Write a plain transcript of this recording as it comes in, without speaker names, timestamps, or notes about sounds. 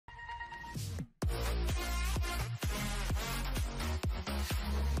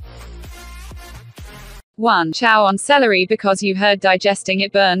1. Chow on celery because you heard digesting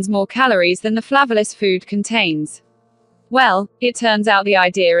it burns more calories than the flavorless food contains. Well, it turns out the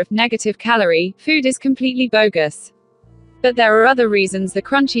idea of negative calorie food is completely bogus. But there are other reasons the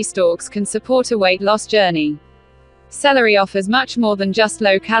crunchy stalks can support a weight loss journey. Celery offers much more than just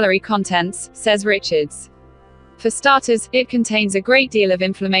low-calorie contents, says Richards. For starters, it contains a great deal of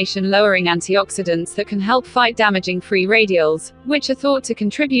inflammation-lowering antioxidants that can help fight damaging free radicals, which are thought to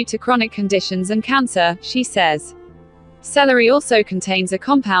contribute to chronic conditions and cancer, she says. Celery also contains a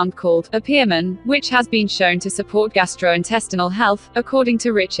compound called apeiromin, which has been shown to support gastrointestinal health, according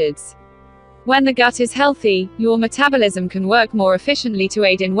to Richards. When the gut is healthy, your metabolism can work more efficiently to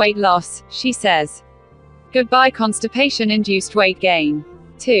aid in weight loss, she says. Goodbye constipation-induced weight gain.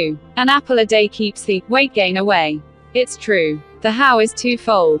 2. An apple a day keeps the weight gain away. It's true. The how is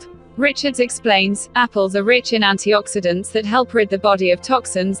twofold. Richards explains, apples are rich in antioxidants that help rid the body of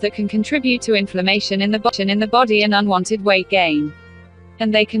toxins that can contribute to inflammation in the body and unwanted weight gain.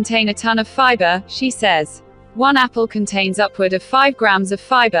 And they contain a ton of fiber, she says. One apple contains upward of 5 grams of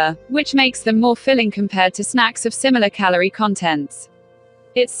fiber, which makes them more filling compared to snacks of similar calorie contents.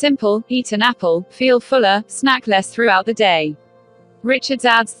 It's simple: eat an apple, feel fuller, snack less throughout the day. Richards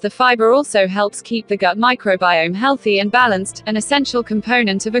adds, the fiber also helps keep the gut microbiome healthy and balanced, an essential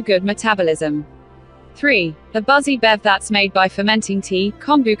component of a good metabolism. 3. A buzzy bev that's made by fermenting tea.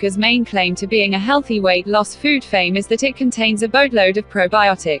 Kombucha's main claim to being a healthy weight loss food fame is that it contains a boatload of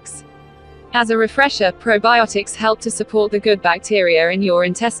probiotics. As a refresher, probiotics help to support the good bacteria in your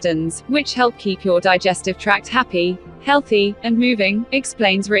intestines, which help keep your digestive tract happy, healthy, and moving,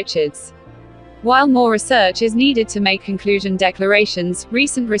 explains Richards. While more research is needed to make conclusion declarations,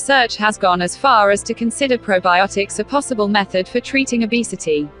 recent research has gone as far as to consider probiotics a possible method for treating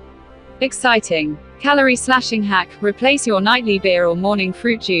obesity. Exciting. Calorie slashing hack: replace your nightly beer or morning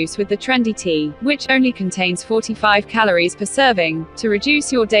fruit juice with the trendy tea, which only contains 45 calories per serving, to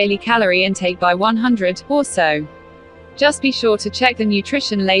reduce your daily calorie intake by 100 or so. Just be sure to check the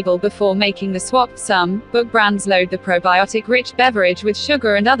nutrition label before making the swap. Some book brands load the probiotic-rich beverage with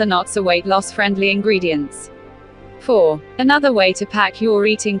sugar and other not-so-weight loss-friendly ingredients. 4. Another way to pack your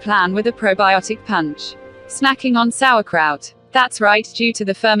eating plan with a probiotic punch. Snacking on sauerkraut. That's right, due to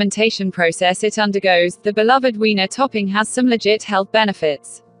the fermentation process it undergoes, the beloved Wiener topping has some legit health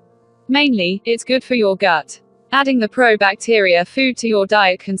benefits. Mainly, it's good for your gut. Adding the pro-bacteria food to your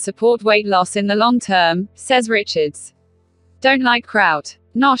diet can support weight loss in the long term, says Richards. Don't like kraut?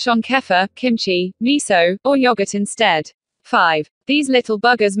 Nosh on kefir, kimchi, miso, or yogurt instead. 5. These little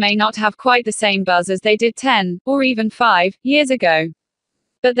buggers may not have quite the same buzz as they did 10, or even 5, years ago.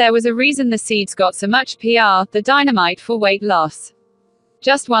 But there was a reason the seeds got so much PR, the dynamite for weight loss.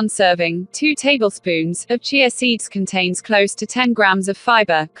 Just one serving, 2 tablespoons, of chia seeds contains close to 10 grams of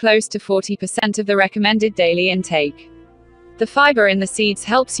fiber, close to 40% of the recommended daily intake. The fiber in the seeds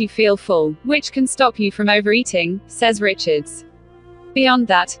helps you feel full, which can stop you from overeating, says Richards. Beyond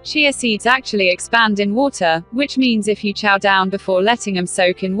that, chia seeds actually expand in water, which means if you chow down before letting them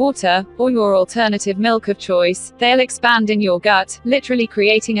soak in water, or your alternative milk of choice, they'll expand in your gut, literally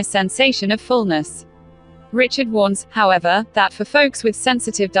creating a sensation of fullness. Richard warns, however, that for folks with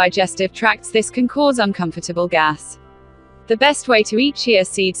sensitive digestive tracts this can cause uncomfortable gas. The best way to eat chia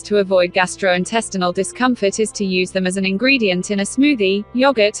seeds to avoid gastrointestinal discomfort is to use them as an ingredient in a smoothie,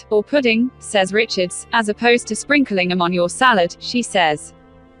 yogurt, or pudding, says Richards, as opposed to sprinkling them on your salad, she says.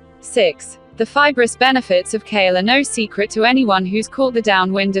 6. The fibrous benefits of kale are no secret to anyone who's caught the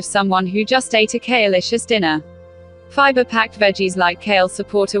downwind of someone who just ate a kale-licious dinner. Fiber-packed veggies like kale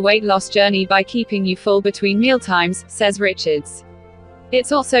support a weight loss journey by keeping you full between mealtimes, says Richards.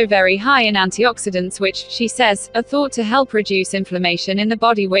 It's also very high in antioxidants which, she says, are thought to help reduce inflammation in the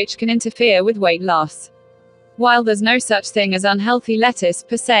body which can interfere with weight loss. While there's no such thing as unhealthy lettuce,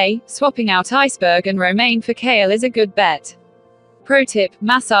 per se, swapping out iceberg and romaine for kale is a good bet. Pro tip: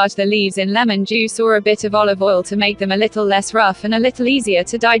 massage the leaves in lemon juice or a bit of olive oil to make them a little less rough and a little easier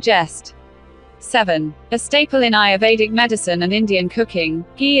to digest. 7. A staple in Ayurvedic medicine and Indian cooking,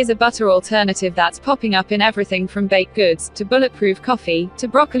 ghee is a butter alternative that's popping up in everything from baked goods, to bulletproof coffee, to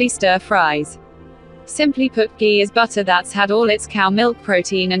broccoli stir-fries. Simply put, ghee is butter that's had all its cow milk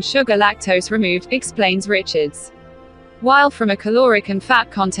protein and sugar lactose removed, explains Richards. While from a caloric and fat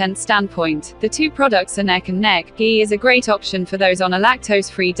content standpoint, the two products are neck and neck, ghee is a great option for those on a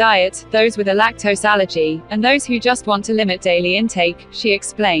lactose-free diet, those with a lactose allergy, and those who just want to limit daily intake, she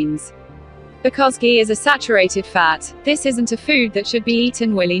explains. Because ghee is a saturated fat, this isn't a food that should be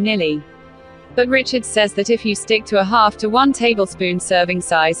eaten willy-nilly. But Richards says that if you stick to a half to 1 tablespoon serving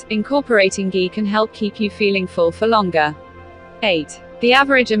size, incorporating ghee can help keep you feeling full for longer. 8. The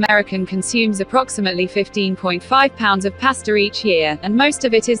average American consumes approximately 15.5 pounds of pasta each year, and most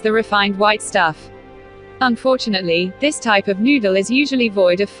of it is the refined white stuff. Unfortunately, this type of noodle is usually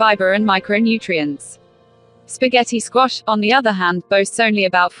void of fiber and micronutrients. Spaghetti squash, on the other hand, boasts only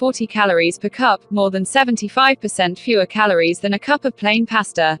about 40 calories per cup, more than 75% fewer calories than a cup of plain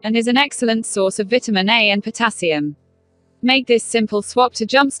pasta, and is an excellent source of vitamin A and potassium. Make this simple swap to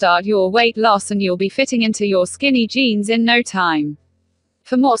jumpstart your weight loss and you'll be fitting into your skinny jeans in no time.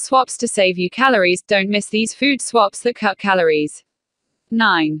 For more swaps to save you calories, don't miss these food swaps that cut calories.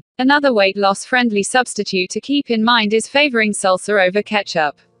 9. Another weight loss friendly substitute to keep in mind is favoring salsa over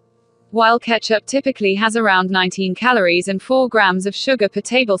ketchup. While ketchup typically has around 19 calories and 4 grams of sugar per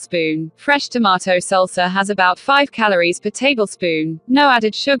tablespoon, fresh tomato salsa has about 5 calories per tablespoon, no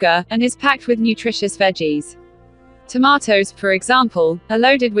added sugar, and is packed with nutritious veggies. Tomatoes, for example, are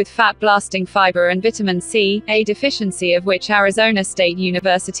loaded with fat-blasting fiber and vitamin C, a deficiency of which Arizona State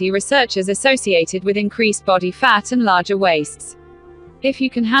University researchers associated with increased body fat and larger waists. If you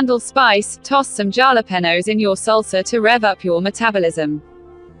can handle spice, toss some jalapenos in your salsa to rev up your metabolism.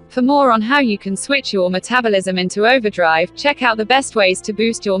 For more on how you can switch your metabolism into overdrive, check out the best ways to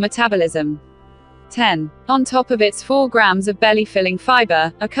boost your metabolism. 10. On top of its 4 grams of belly-filling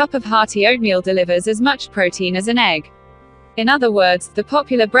fiber, a cup of hearty oatmeal delivers as much protein as an egg. In other words, the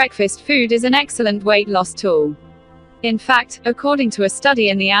popular breakfast food is an excellent weight loss tool. In fact, according to a study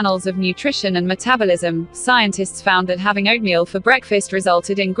in the Annals of Nutrition and Metabolism, scientists found that having oatmeal for breakfast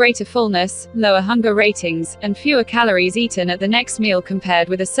resulted in greater fullness, lower hunger ratings, and fewer calories eaten at the next meal compared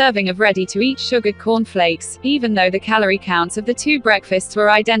with a serving of ready-to-eat sugared corn flakes, even though the calorie counts of the two breakfasts were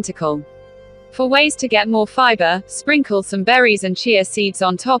identical. For ways to get more fiber, sprinkle some berries and chia seeds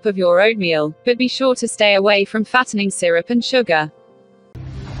on top of your oatmeal, but be sure to stay away from fattening syrup and sugar.